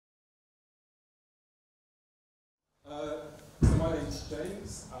my name's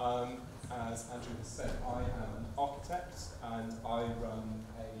James. As Andrew has said, I am an architect and I run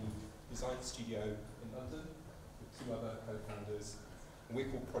a design studio in London with two other co-founders. We're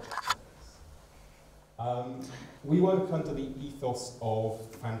called Project Ethos. We work under the ethos of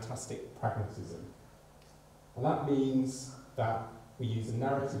fantastic pragmatism. And that means that we use a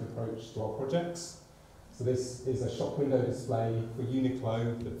narrative approach to our projects. So this is a shop window display for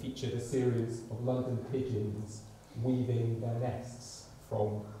Uniqlo that featured a series of London pigeons weaving their nests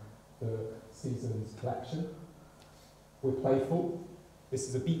from the season's collection. We're playful. This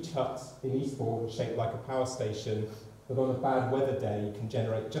is a beach hut in Eastbourne shaped like a power station that on a bad weather day can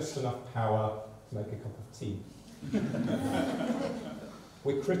generate just enough power to make a cup of tea.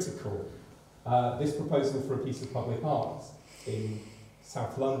 We're critical. This proposal for a piece of public art in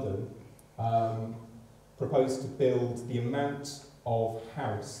South London proposed to build the amount of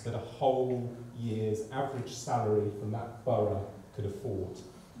house that a whole year's average salary from that borough could afford,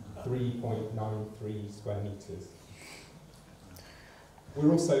 3.93 square metres.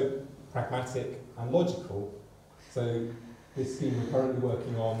 We're also pragmatic and logical, so this scheme we're currently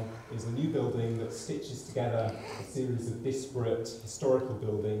working on is a new building that stitches together a series of disparate historical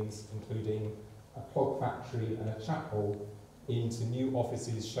buildings, including a clog factory and a chapel, into new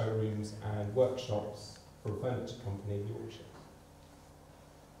offices, showrooms and workshops for a furniture company in Yorkshire.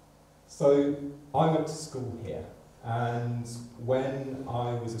 So I went to school here, and when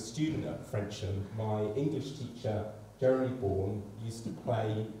I was a student at Frensham, my English teacher, Jeremy Bourne, used to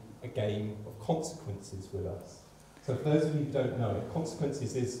play a game of consequences with us. So for those of you who don't know,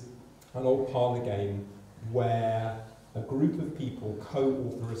 consequences is an old parlour game where a group of people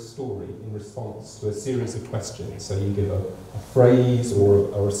co-author a story in response to a series of questions. So you give a phrase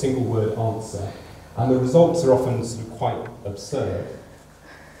or a single word answer, and the results are often sort of quite absurd.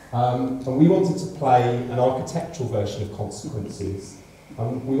 And we wanted to play an architectural version of consequences.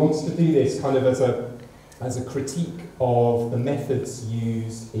 We wanted to do this kind of as a critique of the methods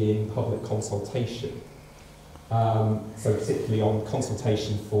used in public consultation. So particularly on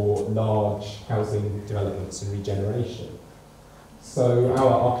consultation for large housing developments and regeneration. So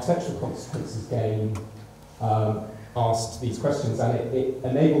our architectural consequences game asked these questions, and it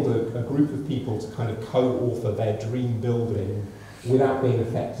enabled a group of people to kind of co-author their dream building without being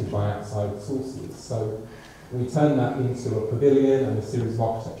affected by outside sources. So we turned that into a pavilion and a series of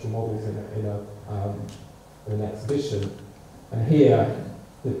architectural models in an exhibition. And here,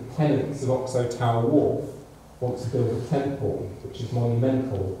 the tenants of Oxo Tower Wharf want to build a temple, which is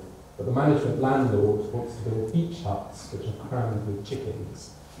monumental, but the management landlord wants to build beach huts, which are crammed with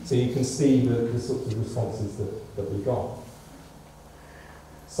chickens. So you can see the sorts of responses that we got.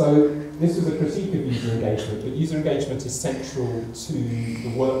 So this was a critique of user engagement, but user engagement is central to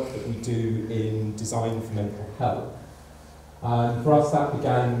the work that we do in design for mental health. And for us, that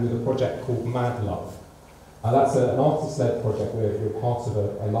began with a project called Mad Love. That's an artist-led project where we're part of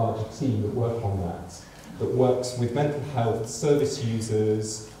a larger team that work on that works with mental health service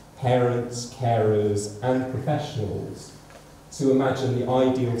users, parents, carers, and professionals to imagine the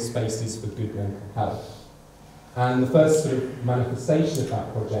ideal spaces for good mental health. And the first sort of manifestation of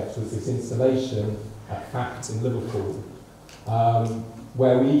that project was this installation at FACT in Liverpool,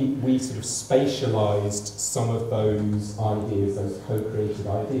 where we sort of spatialised some of those ideas, those co-created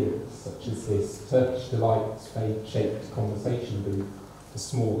ideas, such as this Turkish Delight spade-shaped conversation booth for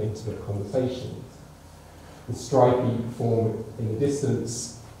small, intimate conversations. The stripy form in the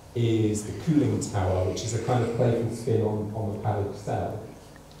distance is the cooling tower, which is a kind of playful spin on the padded cell.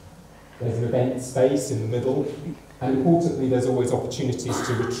 There's an event space in the middle, and importantly, there's always opportunities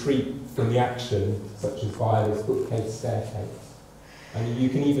to retreat from the action, such as via this bookcase staircase. And you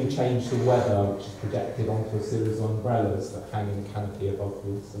can even change the weather, which is projected onto a series of umbrellas that hang in a canopy above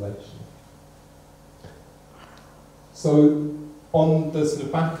the installation. So, on the sort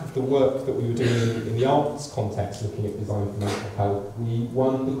of back of the work that we were doing in the arts context, looking at design for mental health, we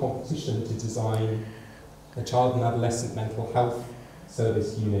won the competition to design a child and adolescent mental health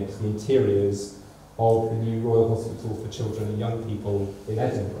service unit, the interiors of the new Royal Hospital for Children and Young People in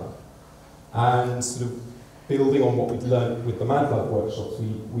Edinburgh. And sort of building on what we'd learned with the Mad Love workshops,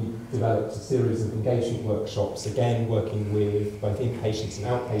 we developed a series of engagement workshops, again working with both inpatients and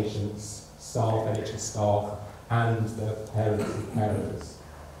outpatients, staff, NHS staff, and their parents and carers.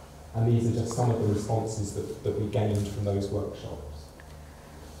 And these are just some of the responses that we gained from those workshops.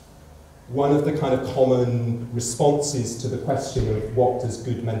 One of the kind of common responses to the question of what does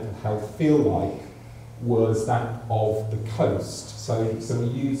good mental health feel like was that of the coast. So we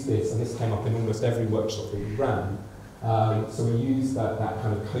used this, and this came up in almost every workshop that we ran, So we use that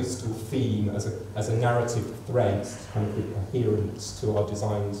kind of coastal theme as a narrative thread to kind of give coherence to our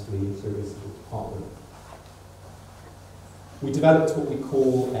designs for the interiors of the department. We developed what we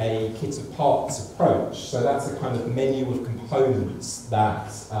call a kit of parts approach. So that's a kind of menu of components that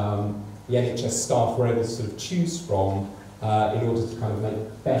the NHS staff were able to sort of choose from in order to kind of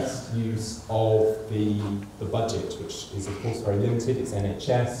make best use of the budget, which is of course very limited. It's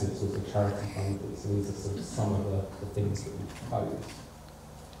NHS, it's also charity funded, so these are sort of some of the things that we propose.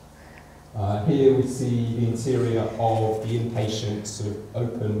 Here we see the interior of the inpatient sort of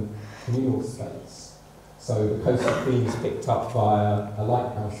open communal space. So the coastal theme is picked up via a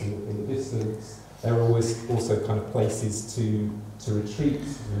lighthouse in the distance. There are always also kind of places to retreat,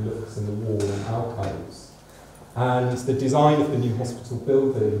 nooks in the wall and alcoves. And the design of the new hospital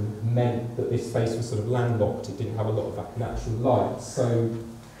building meant that this space was sort of landlocked. It didn't have a lot of natural light. So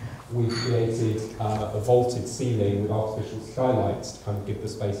we created a vaulted ceiling with artificial skylights to kind of give the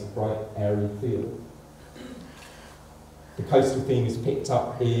space a bright, airy feel. The coastal theme is picked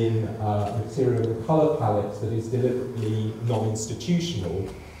up in a material and colour palette that is deliberately non-institutional,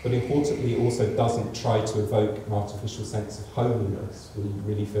 but importantly also doesn't try to evoke an artificial sense of homeliness. We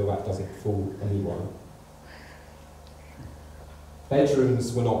really feel that doesn't fool anyone.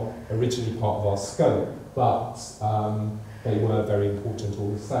 Bedrooms were not originally part of our scope, but they were very important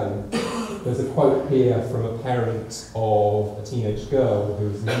all the same. There's a quote here from a parent of a teenage girl who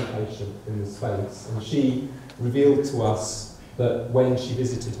was an inpatient in the space, and she revealed to us that when she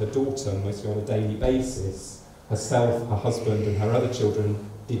visited her daughter, mostly on a daily basis, herself, her husband and her other children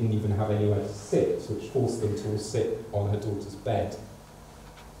didn't even have anywhere to sit, which forced them to all sit on her daughter's bed.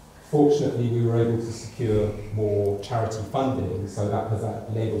 Fortunately, we were able to secure more charity funding, so that has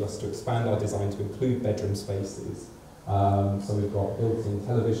enabled us to expand our design to include bedroom spaces. So we've got built-in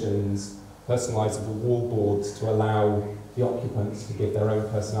televisions, personalisable wall boards to allow the occupants to give their own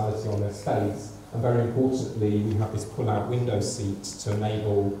personality on their space, and very importantly, we have this pull-out window seat to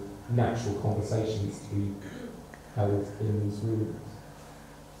enable natural conversations to be held in these rooms.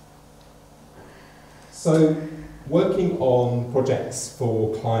 So, working on projects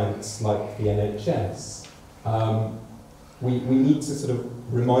for clients like the NHS, we need to sort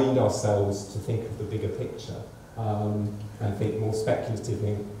of remind ourselves to think of the bigger picture and think more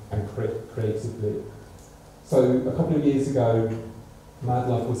speculatively and creatively. So a couple of years ago, Mad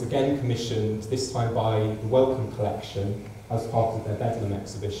Love was again commissioned, this time by the Wellcome Collection, as part of their Bedlam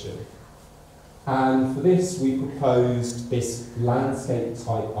exhibition. And for this, we proposed this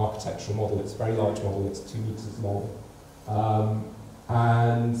landscape-type architectural model. It's a very large model, it's 2 meters long.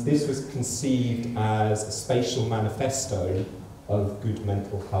 And this was conceived as a spatial manifesto of good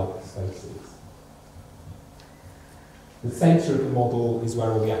mental health spaces. The centre of the model is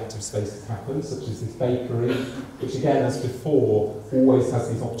where all the active spaces happen, such as this bakery, which again, as before, always has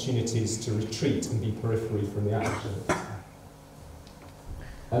these opportunities to retreat and be periphery from the action.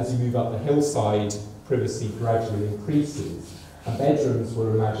 As you move up the hillside, privacy gradually increases, and bedrooms were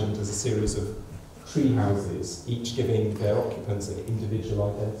imagined as a series of tree houses, each giving their occupants an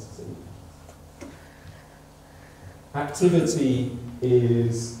individual identity. Activity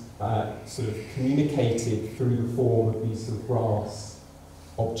is sort of communicated through the form of these sort of brass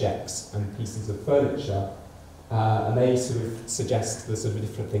objects and pieces of furniture, and they sort of suggest the sort of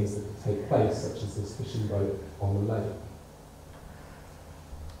different things that could take place, such as this fishing boat on the lake.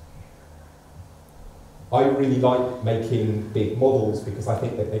 I really like making big models because I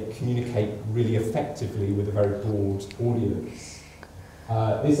think that they communicate really effectively with a very broad audience.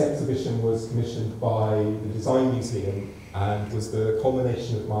 This exhibition was commissioned by the Design Museum and was the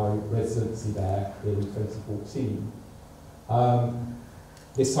culmination of my residency there in 2014.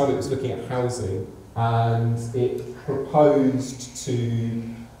 This time it was looking at housing, and it proposed to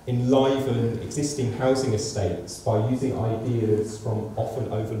enliven existing housing estates by using ideas from often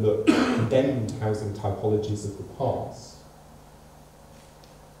overlooked condemned housing typologies of the past.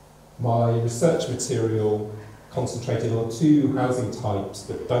 My research material concentrated on 2 housing types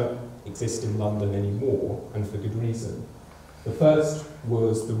that don't exist in London anymore, and for good reason. The first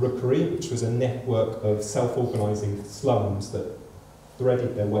was the Rookery, which was a network of self-organising slums that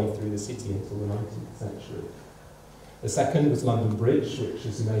threaded their way through the city until the 19th century. The second was London Bridge, which,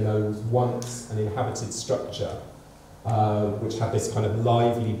 as you may know, was once an inhabited structure, which had this kind of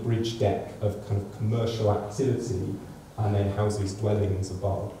lively bridge deck of kind of commercial activity, and then houses, dwellings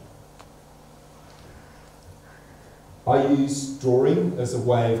above. I use drawing as a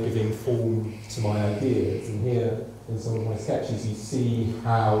way of giving form to my ideas, and here in some of my sketches you see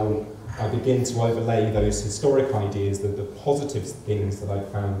how I begin to overlay those historic ideas, the positive things that I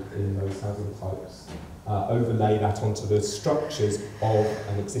found in those housing types, overlay that onto the structures of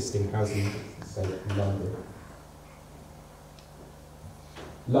an existing housing estate in London.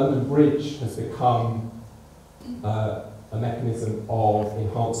 London Bridge has become a mechanism of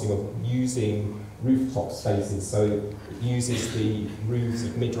enhancing, of using rooftop spaces. So it uses the roofs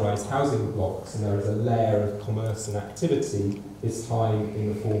of mid-rise housing blocks, and there is a layer of commerce and activity, this time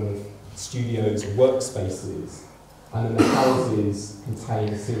in the form of studios or workspaces. And then the houses contain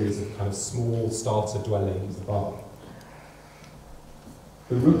a series of kind of small starter dwellings above.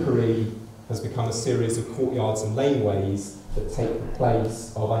 The rookery has become a series of courtyards and laneways that take the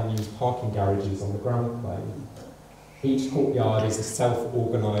place of unused parking garages on the ground plane. Each courtyard is a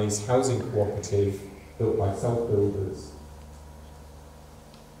self-organised housing cooperative built by self-builders.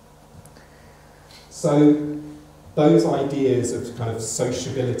 So those ideas of kind of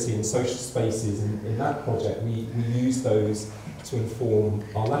sociability and social spaces in that project, we use those to inform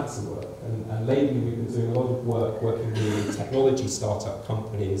our latter work. And lately we've been doing a lot of work working with technology startup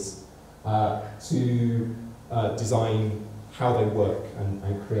companies to design how they work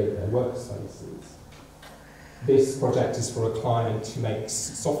and create their workspaces. This project is for a client who makes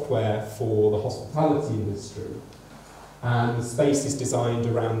software for the hospitality industry. And the space is designed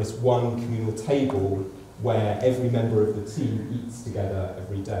around this one communal table where every member of the team eats together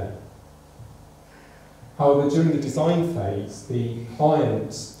every day. However, during the design phase, the client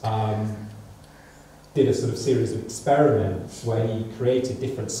did a sort of series of experiments where he created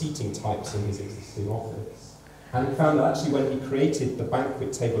different seating types in his existing office. And he found that actually when he created the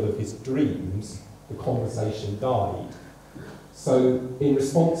banquet table of his dreams, the conversation died. So in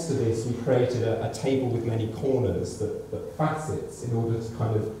response to this, we created a table with many corners that facets in order to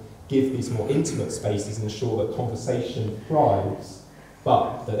kind of give these more intimate spaces and ensure that conversation thrives,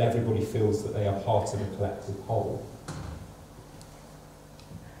 but that everybody feels that they are part of a collective whole.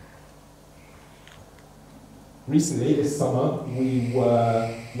 Recently, this summer, we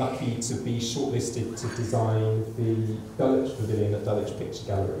were lucky to be shortlisted to design the Dulwich Pavilion at Dulwich Picture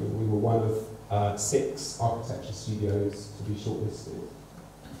Gallery. We were one of 6 architecture studios to be shortlisted.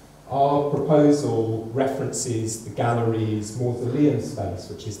 Our proposal references the gallery's mausoleum space,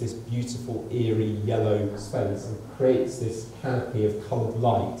 which is this beautiful, eerie yellow space, and creates this canopy of coloured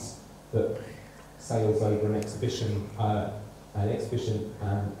light that sails over an exhibition and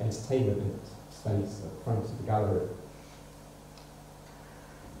entertainment space at the front of the gallery.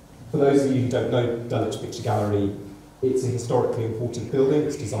 For those of you who don't know Dulwich Picture Gallery, it's a historically important building.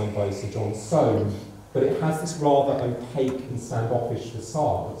 It's designed by Sir John Soane, but it has this rather opaque and standoffish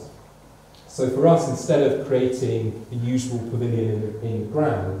facade. So for us, instead of creating the usual pavilion in the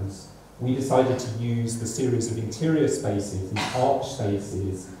grounds, we decided to use the series of interior spaces, these arch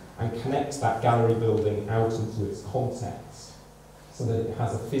spaces, and connect that gallery building out into its context so that it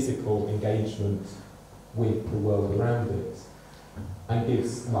has a physical engagement with the world around it and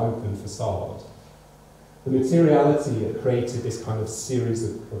gives an open facade. The materiality that created this kind of series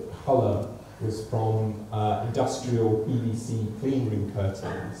of colour was from industrial PVC clean room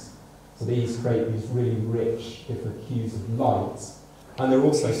curtains. So these create these really rich, different hues of light. And they're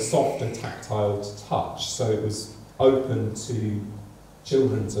also soft and tactile to touch, so it was open to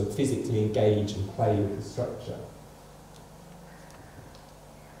children to physically engage and play with the structure.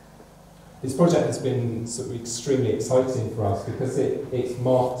 This project has been sort of extremely exciting for us because it's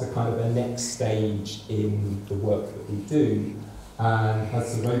marked a kind of a next stage in the work that we do and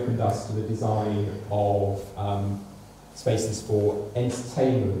has sort of opened us to the design of spaces for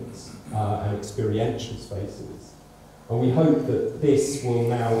entertainment and experiential spaces. And we hope that this will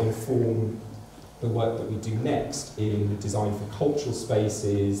now inform the work that we do next in design for cultural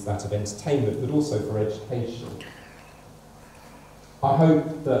spaces, that of entertainment, but also for education. I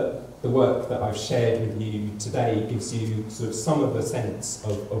hope that the work that I've shared with you today gives you sort of some of the sense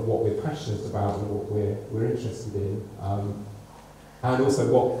of what we're passionate about and what we're interested in, and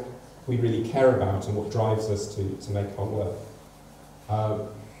also what we really care about and what drives us to make our work.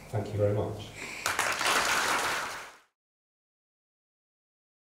 Thank you very much.